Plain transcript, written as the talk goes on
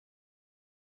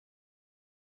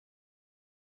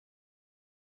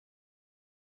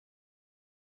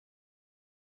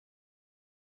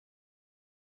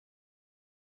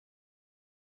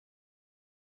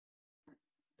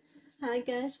Hi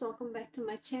guys, welcome back to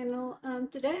my channel.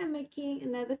 Today I'm making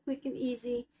another quick and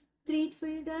easy treat for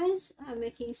you guys. I'm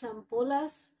making some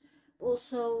bollas,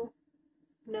 also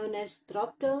known as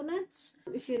drop donuts.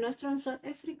 If you're not from South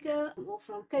Africa or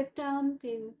from Cape Town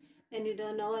and you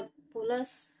don't know what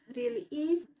bollas really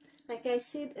is, like I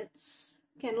said, it's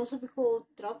can also be called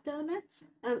drop donuts.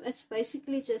 It's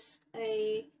basically just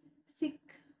a thick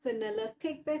vanilla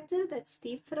cake batter that's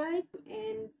deep fried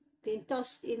and then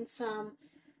tossed in some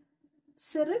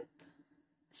syrup,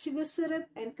 sugar syrup,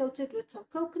 and coated with some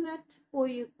coconut, or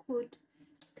you could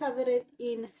cover it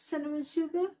in cinnamon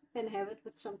sugar and have it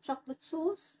with some chocolate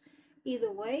sauce.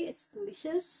 Either way, it's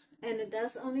delicious, and it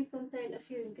does only contain a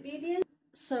few ingredients.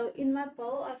 So in my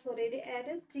bowl, I've already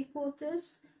added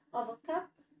 3/4 of a cup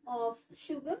of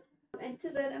sugar, and to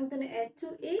that I'm going to add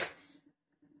 2 eggs,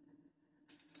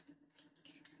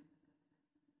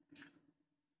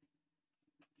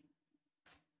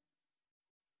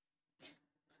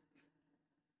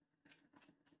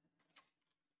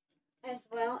 as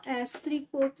well as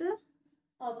 3/4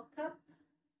 of a cup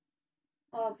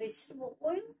of vegetable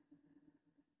oil,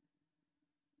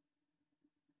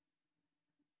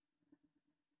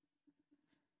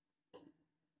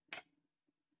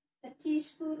 a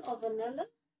teaspoon of vanilla,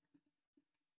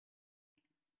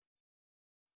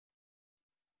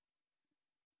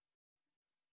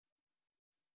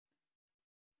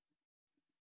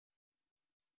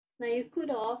 now you could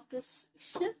halve this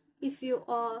extra if you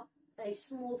are a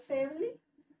small family.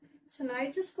 So now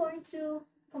you're just going to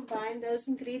combine those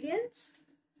ingredients.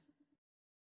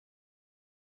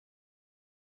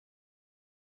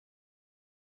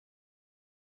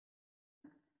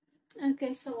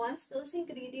 Okay, so once those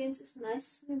ingredients is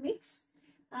nicely mixed,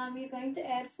 you're going to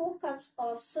add 4 cups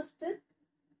of sifted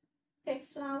cake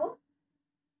flour,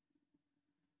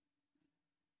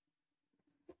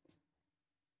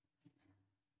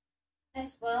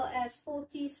 as well as 4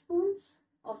 teaspoons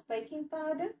of baking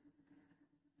powder,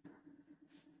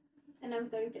 and I'm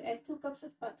going to add 2 cups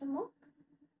of buttermilk,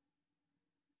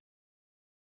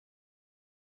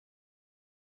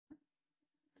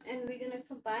 and we're going to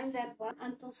combine that one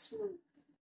until smooth.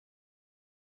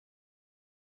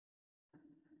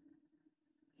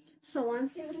 So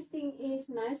once everything is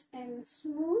nice and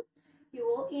smooth, you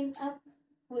will end up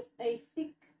with a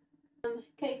thick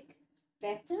cake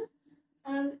batter.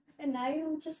 And now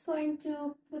you're just going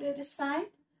to put it aside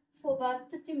for about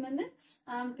 30 minutes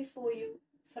before you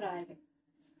fry it.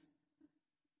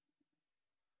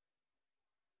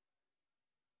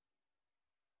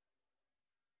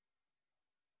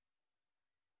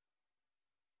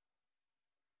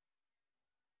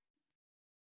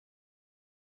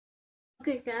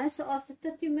 Okay guys, so after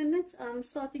 30 minutes, I'm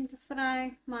starting to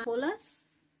fry my bollas.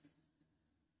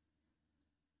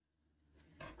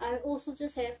 I also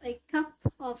just have a cup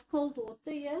of cold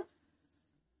water here.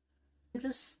 I'm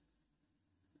just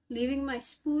leaving my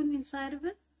spoon inside of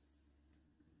it.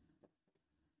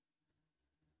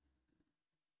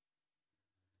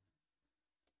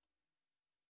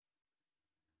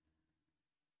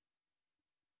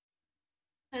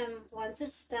 Once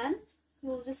it's done,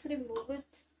 we'll just remove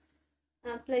it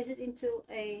and place it into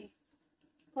a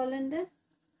colander,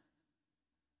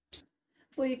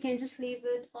 or you can just leave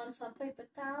it on some paper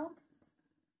towel.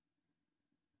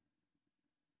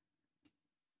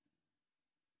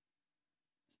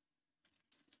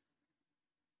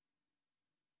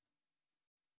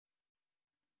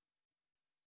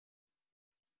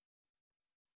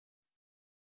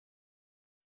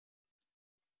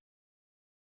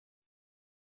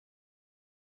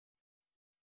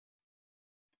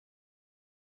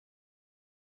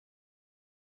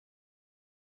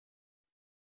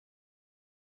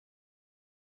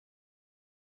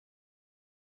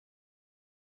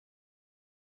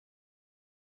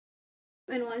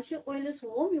 And once your oil is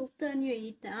warm, you'll turn your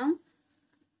heat down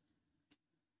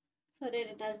so that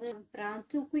it doesn't brown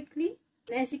too quickly.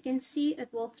 As you can see,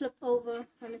 it will flip over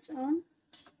on its own.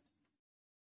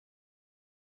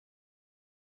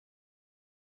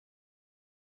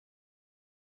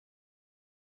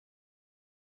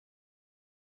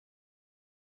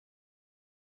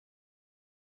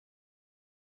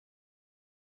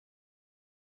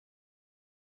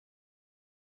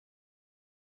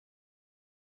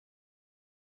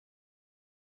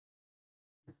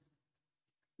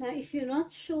 Now, if you're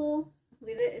not sure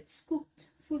whether it's cooked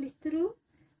fully through,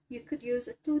 you could use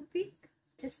a toothpick.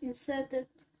 Just insert it,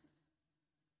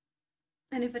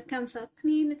 and if it comes out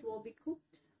clean, it will be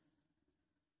cooked.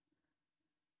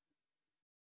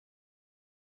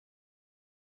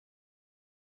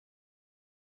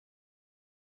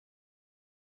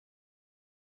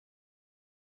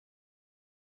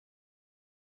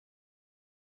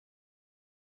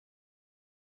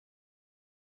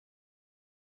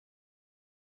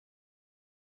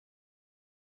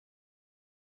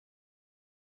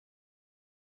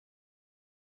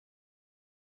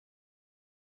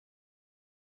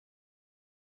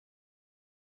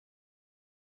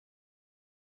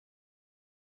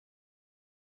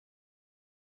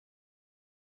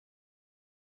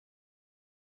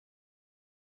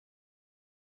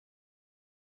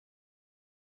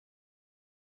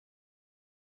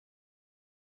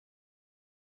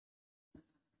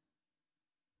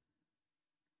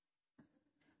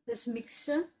 this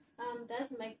mixture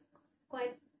does make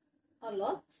quite a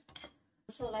lot.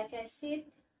 So like I said,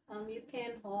 you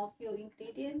can halve your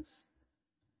ingredients.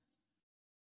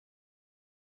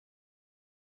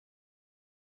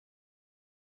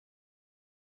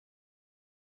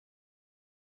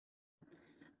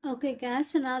 Okay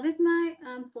guys, so now that my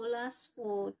bollas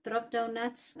or drop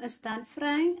doughnuts is done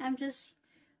frying, I'm just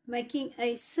making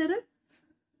a syrup.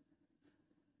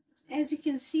 As you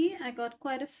can see, I got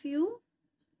quite a few.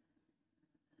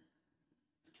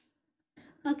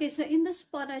 Okay, so in this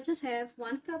pot I just have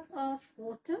 1 cup of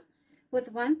water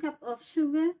with 1 cup of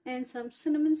sugar and some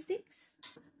cinnamon sticks.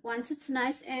 Once it's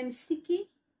nice and sticky,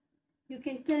 you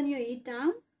can turn your heat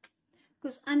down,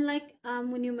 because unlike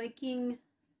when you're making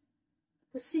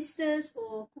kusistas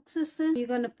or koeksisters, you're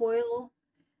going to boil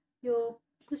your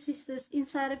kusistas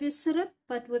inside of your syrup,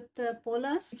 but with the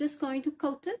bollas, you're just going to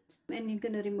coat it and you're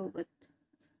going to remove it.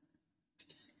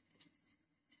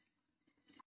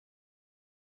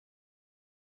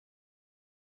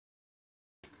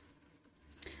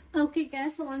 Okay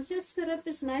guys, so once your syrup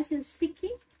is nice and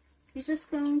sticky, you're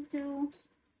just going to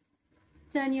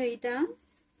turn your heat down.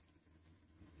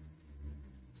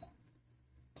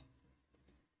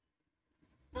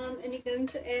 And you're going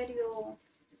to add your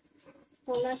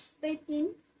bollas straight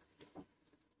in.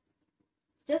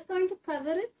 Just going to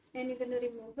cover it and you're going to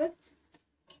remove it.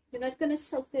 You're not going to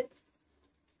soak it.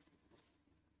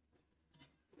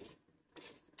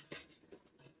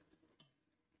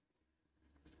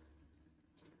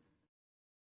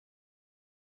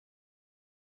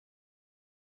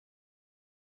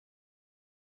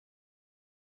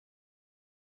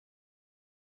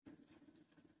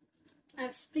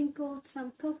 I've sprinkled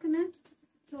some coconut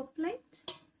to a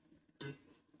plate.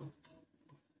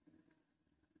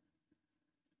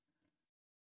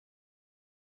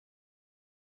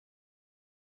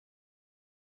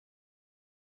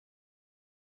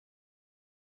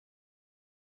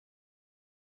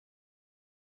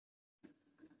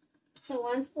 So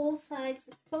once all sides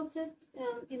are coated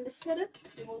in the syrup,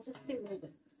 you will just remove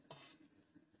it.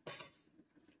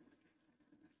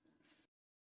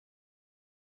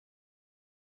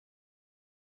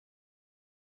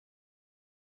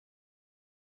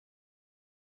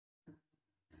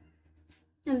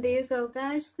 And there you go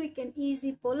guys, quick and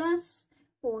easy bollas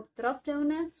or drop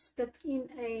doughnuts dipped in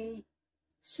a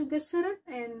sugar syrup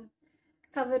and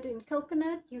covered in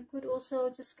coconut. You could also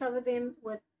just cover them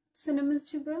with cinnamon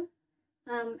sugar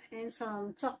and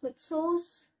some chocolate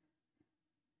sauce.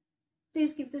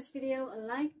 Please give this video a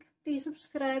like. Please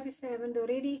subscribe if you haven't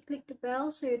already. Click the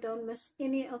bell so you don't miss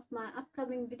any of my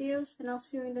upcoming videos, and I'll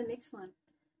see you in the next one.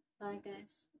 Bye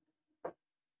guys.